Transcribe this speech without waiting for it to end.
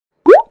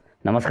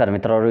नमस्कार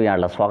मित्रहरू,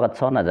 यहाँलाई स्वागत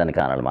छ नयाँ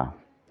च्यानलमा।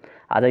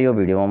 आज यो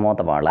भिडियोमा म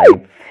तपाईहरुलाई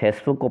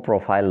फेसबुकको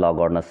प्रोफाइल लक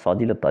गर्न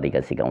सजिलो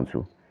तरिका सिकाउँछु।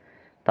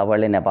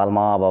 तपाईहरुले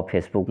नेपालमा अब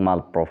फेसबुकमा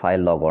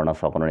प्रोफाइल लक गर्न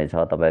सक्नुहुनेछ,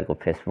 तपाईहरुको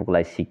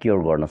फेसबुकलाई सिक्योर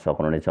गर्न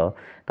सक्नुहुनेछ।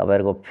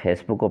 तपाईहरुको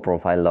फेसबुकको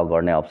प्रोफाइल लक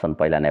गर्ने अप्सन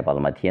पहिला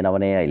नेपालमा थिएन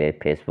भने अहिले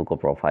फेसबुकको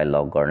प्रोफाइल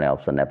लक गर्ने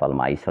अप्सन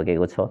नेपालमा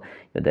आइसकेको छ।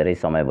 यो धेरै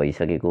समय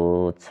भइसकेको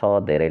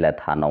छ, धेरैलाई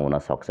थाहा नहुन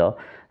सक्छ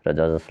र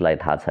जसलाई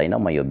थाहा छैन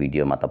म यो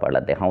भिडियोमा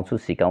तपाईहरुलाई देखाउँछु,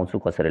 सिकाउँछु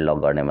कसरी लक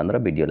गर्ने भनेर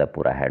भिडियोलाई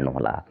पुरा हेर्नु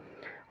होला।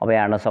 अब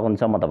यहाँ हेर्न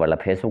सक्नुहुन्छ, म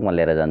तपाईहरुलाई फेसबुकमा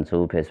लिएर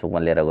जान्छु। फेसबुकमा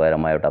लिएर गएर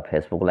म एउटा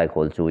फेसबुकलाई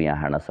खोल्छु। यहाँ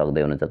हेर्न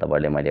सक्दै हुनुहुन्छ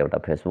तपाईहरुले मैले एउटा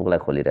फेसबुकलाई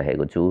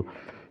खोलिरहेको छु।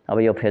 अब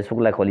यो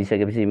फेसबुकलाई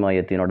खोलिसकेपछि म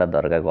यो तीनवटा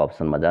दर्गाको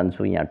अप्सनमा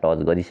जान्छु। यहाँ टच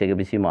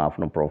गरिसकेपछि म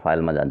आफ्नो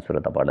प्रोफाइलमा जान्छु र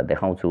तपाईहरुलाई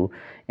देखाउँछु।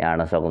 यहाँ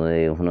हेर्न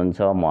सक्दै हुनुहुन्छ,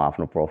 म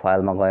आफ्नो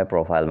प्रोफाइलमा गएँ।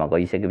 प्रोफाइलमा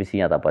गइसकेपछि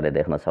यहाँ तपाईहरुले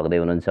देख्न सक्दै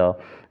हुनुहुन्छ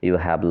you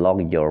have lock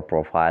your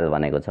profile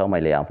भनेको छ।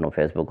 मैले आफ्नो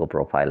फेसबुकको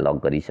प्रोफाइल लक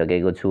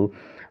गरिसकेको छु।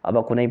 अब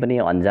कुनै पनि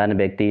अनजान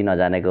व्यक्ति,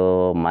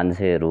 नजानेको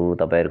मान्छेहरू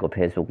तपाईहरुको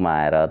फेसबुकमा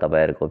आएर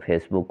तपाईहरुको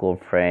फेसबुकको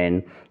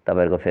फ्रेन्ड,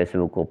 तपाईहरुको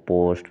फेसबुकको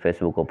पोस्ट,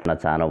 फेसबुकको पढ्न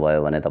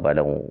चाहनुभयो भने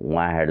तपाईहरुले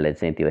उहाँहरुले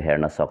चाहिँ त्यो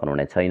हेर्न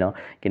सक्नुहुने छैन,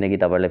 किनकि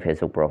तपाईहरुले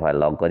फेसबुक प्रोफाइल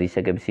लक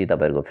गरिसकेपछि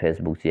तपाईहरुको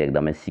फेसबुक चाहिँ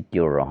एकदमै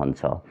सिक्योर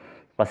रहन्छ।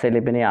 कसैले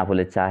पनि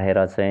आफूले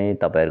चाहेर चाहिँ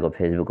तपाईहरुको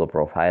फेसबुकको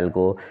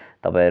प्रोफाइलको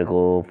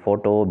तपाईहरुको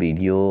फोटो,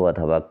 भिडियो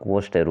अथवा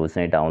पोस्टहरु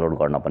चाहिँ डाउनलोड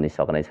गर्न पनि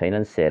सक्ने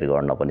छैनन्, शेयर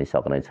गर्न पनि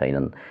सक्ने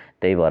छैनन्।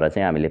 त्यही भएर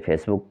चाहिँ हामीले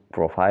फेसबुक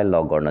प्रोफाइल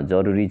लक गर्न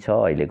जरुरी छ।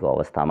 अहिलेको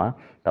अवस्थामा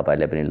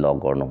तपाईहरुले पनि लक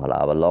गर्नु होला।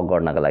 अब लक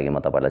गर्नका लागि म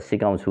तपाईहरुलाई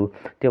सिकाउँछु।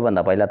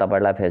 त्योभन्दा पहिला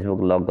तपाईहरुलाई फेसबुक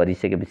लक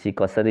गरिसकेपछि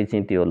कसरी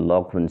चाहिँ त्यो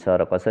लक हुन्छ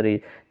र कसरी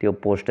त्यो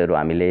पोस्टहरु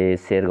हामीले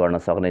शेयर गर्न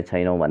सक्ने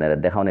छैनौं भनेर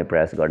देखाउने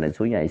प्रयास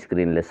गर्नेछु। यहाँ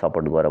स्क्रिनले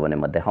सपोर्ट गर्यो भने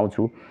म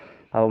देखाउँछु।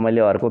 अब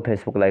मैले अर्को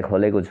फेसबुकलाई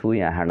खोलेको छु।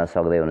 यहाँ हेर्न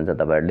सक्दै हुनुहुन्छ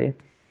तपाईहरुले।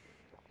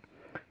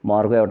 म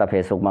अर्को एउटा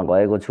फेसबुकमा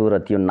गएको छु र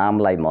त्यो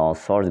नामलाई म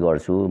सर्च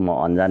गर्छु। म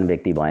अनजान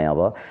व्यक्ति भएँ।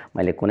 अब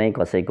मैले कुनै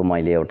कसैको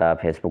मैले एउटा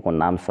फेसबुकको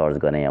नाम सर्च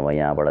गरेँ। अब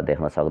यहाँबाट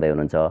देख्न सक्दै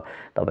हुनुहुन्छ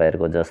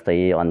तपाईहरुको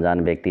जस्तै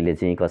अनजान व्यक्तिले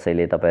चाहिँ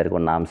कसैले तपाईहरुको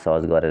नाम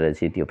सर्च गरेर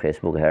चाहिँ त्यो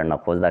फेसबुक हेर्न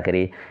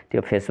खोज्दाखेरि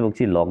त्यो फेसबुक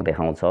चाहिँ लक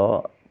देखाउँछ,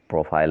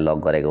 प्रोफाइल लक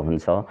गरेको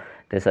हुन्छ।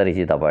 त्यसरी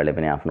चाहिँ तपाईहरुले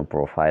पनि आफ्नो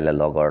प्रोफाइललाई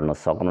लक गर्न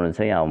सक्नुहुन्छ।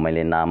 यहाँ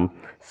मैले नाम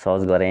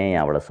सर्च गरेँ।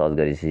 यहाँबाट सर्च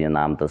गरेपछि यो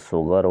नाम त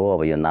सो गरो।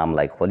 अब यो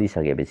नामलाई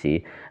खोलिसकेपछि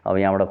अब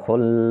यहाँबाट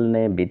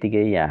खोल्ने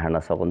बित्तिकै यहाँ हेर्न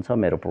सक्नुहुन्छ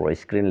मेरो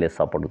स्क्रिनले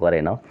सपोर्ट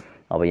गरेन।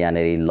 अब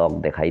यहाँनेरि लक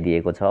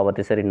देखाइदिएको छ। अब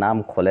त्यसरी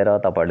नाम खोलेर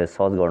तपाईहरुले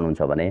सर्च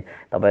गर्नुहुन्छ भने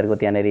तपाईहरुको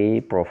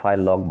त्यहाँनेरि प्रोफाइल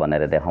लक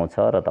भनेर देखाउँछ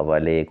र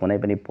तपाईहरुले कुनै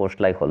पनि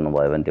पोस्टलाई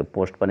खोल्नुभयो भने त्यो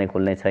पोस्ट पनि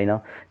खुल्ने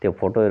छैन, त्यो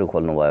फोटोहरु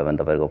खोल्नुभयो भने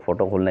तपाईहरुको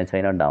फोटो खुल्ने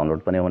छैन, डाउनलोड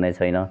पनि हुने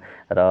छैन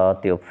र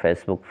त्यो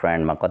फेसबुक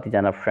फ्रेन्डमा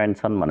कतिजना फ्रेन्ड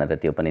छन् भनेर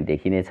त्यो पनि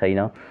देखिने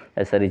छैन।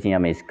 यसरी चाहिँ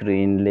यहाँ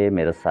स्क्रिनले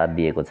मेरो साथ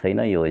दिएको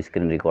छैन, यो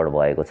स्क्रिन रेकर्ड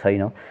भएको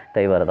छैन।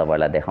 त्यही भएर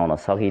तपाईहरुलाई देखाउन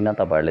सकिन।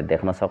 तपाईहरुले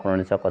देख्न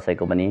सक्नुहुनेछ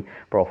कसैको पनि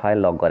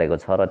प्रोफाइल लक गरेको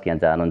छ र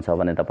त्यहाँ जानुहुन्छ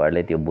भने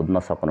तपाईहरुले त्यो बुझ्न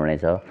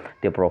सक्नुहुनेछ।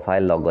 त्यो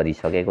प्रोफाइल लक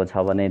गरिसकेको छ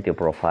भने त्यो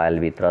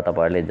प्रोफाइलभित्र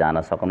तपाईहरुले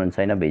जान सक्नुहुने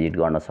छैन, भिजिट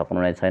गर्न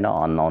सक्नुहुने छैन।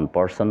 अननोन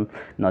पर्सन,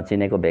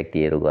 नचिनेको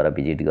व्यक्तिहरु गएर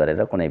भिजिट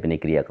गरेर कुनै पनि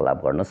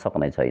क्रियाकलाप गर्न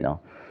सक्ने छैन।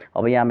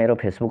 अब यहाँ मेरो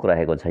फेसबुक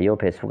रहेको छ। यो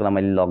फेसबुकलाई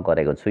मैले लक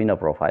गरेको छुइनँ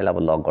प्रोफाइल। अब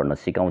लक गर्न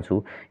सिकाउँछु।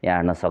 यहाँ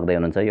हेर्न सक्दै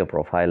हुनुहुन्छ यो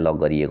प्रोफाइल लक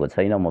गरिएको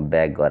छैन। म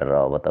ब्याक गरेर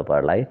अब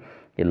तपाईहरुलाई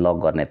यो लक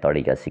गर्ने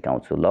तरिका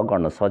सिकाउँछु। लक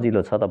गर्न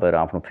सजिलो छ। तपाईहरु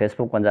आफ्नो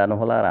फेसबुकमा जानु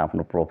होला र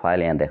आफ्नो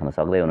प्रोफाइल यहाँ देख्न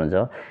सक्दै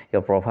हुनुहुन्छ।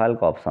 यो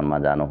प्रोफाइलको अप्सनमा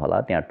जानु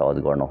होला, त्यहाँ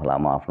टच गर्नु होला।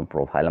 म आफ्नो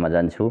प्रोफाइलमा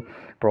जान्छु।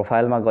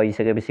 प्रोफाइलमा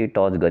गइसकेपछि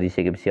टच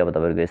गरिसकेपछि अब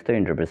तपाईहरुको यस्तो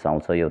इन्टरफेस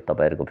आउँछ। यो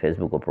तपाईहरुको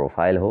फेसबुकको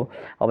प्रोफाइल हो।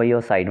 अब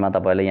यो साइडमा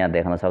तपाईहरुले यहाँ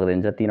देख्न सक्दै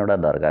हुनुहुन्छ तीनवटा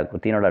दर्गाको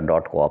तीनवटा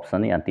डटको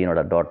अप्सन। यहाँ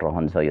तीनवटा डट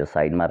रहन्छ यो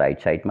साइडमा, राइट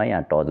साइडमा।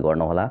 यहाँ टच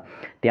गर्नु होला।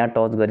 त्यहाँ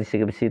टच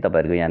गरिसकेपछि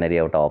तपाईहरुको यहाँनेरि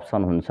एउटा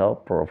अप्सन हुन्छ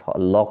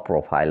लक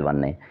प्रोफाइल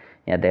भन्ने।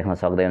 यहाँ देख्न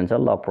सक्दै हुनुहुन्छ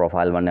लक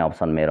प्रोफाइल भन्ने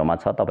अप्सन मेरोमा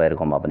छ,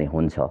 तपाईहरुकोमा पनि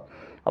हुन्छ।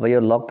 अब यो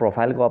लक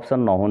प्रोफाइलको अप्सन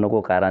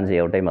नहुनुको कारण चाहिँ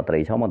एउटै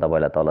मात्रै छ। म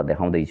तपाईहरुलाई तल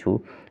देखाउँदै छु।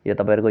 यो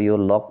तपाईहरुको यो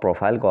लक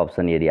प्रोफाइलको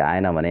अप्सन यदि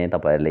आएन भने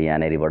तपाईहरुले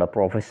यहाँनेरिबाट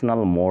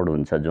प्रोफेसनल मोड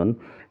हुन्छ जुन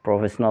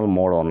प्रोफेसनल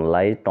मोड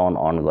अनलाई टर्न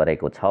अन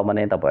गरेको छ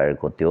भने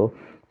तपाईहरुको त्यो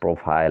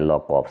प्रोफाइल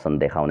लकको अप्सन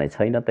देखाउने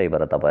छैन। त्यही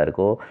भएर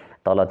तपाईहरुको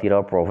तलतिर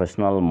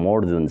प्रोफेसनल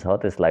मोड जुन छ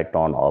त्यसलाई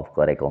टर्न अफ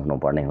गरेको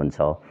हुनुपर्ने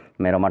हुन्छ।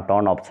 मेरोमा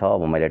टर्न अफ छ।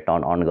 अब मैले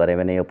टर्न अन गरे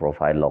भने यो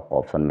प्रोफाइल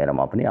लकको अप्सन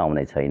मेरोमा पनि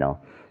आउने छैन।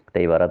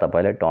 त्यही भएर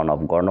तपाईले टर्न अफ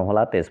गर्नु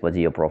होला।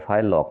 त्यसपछि यो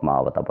प्रोफाइल लकमा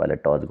अब तपाईले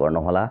टच गर्नु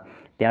होला।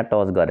 त्यहाँ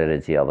टच गरेर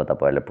चाहिँ अब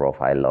तपाईले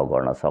प्रोफाइल लक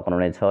गर्न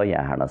सक्नुहुनेछ।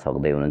 यहाँ हेर्न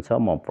सक्दै हुनुहुन्छ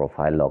म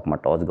प्रोफाइल लकमा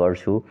टच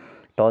गर्छु।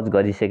 टच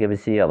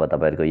गरिसकेपछि अब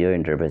तपाईहरुको यो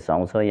इन्टरफेस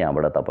आउँछ।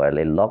 यहाँबाट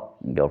तपाईहरुले लक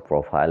योर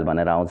प्रोफाइल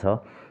भनेर आउँछ।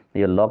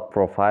 यो लक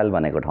प्रोफाइल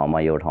भनेको ठाउँमा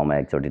यो ठाउँमा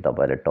एकचोटि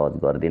तपाईले टच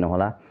गरिदिनु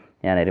होला।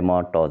 यहाँनेरि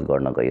म टच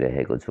गर्न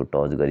गइरहेको छु।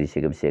 टच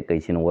गरिसकेपछि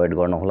एकैछिन वेट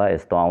गर्नु होला।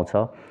 यस्तो आउँछ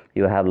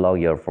you have lock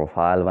your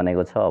profile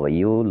भनेको छ। अब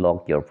यु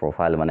लक योर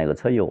प्रोफाइल भनेको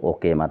छ। यो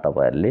ओकेमा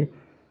तपाईहरुले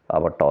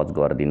अब टच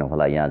गरिदिनु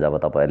होला। यहाँ जब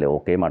तपाईहरुले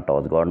ओकेमा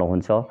टच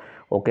गर्नुहुन्छ,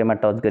 ओकेमा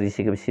टच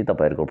गरिसकेपछि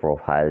तपाईहरुको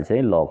प्रोफाइल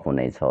चाहिँ लक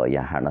हुनेछ।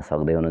 यहाँ हेर्न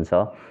सक्दै हुनुहुन्छ।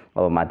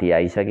 अब माथि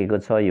आइसकेको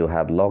छ you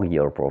have lock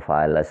your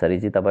profile. यसरी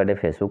चाहिँ तपाईले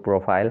फेसबुक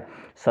प्रोफाइल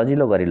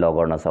सजिलो गरी लक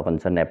गर्न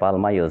सक्नुहुन्छ।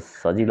 नेपालमा यो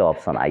सजिलो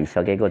अप्सन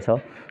आइसकेको छ।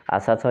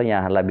 आशा छ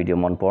यहाँहरुलाई भिडियो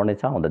मन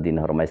पर्नेछ। आउँदो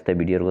दिनहरुमा यस्तै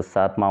भिडियोहरुको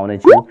साथमा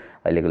आउनेछु।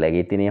 अहिलेको लागि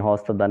यति नै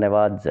होस् त,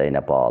 धन्यवाद। जय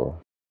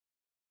नेपाल।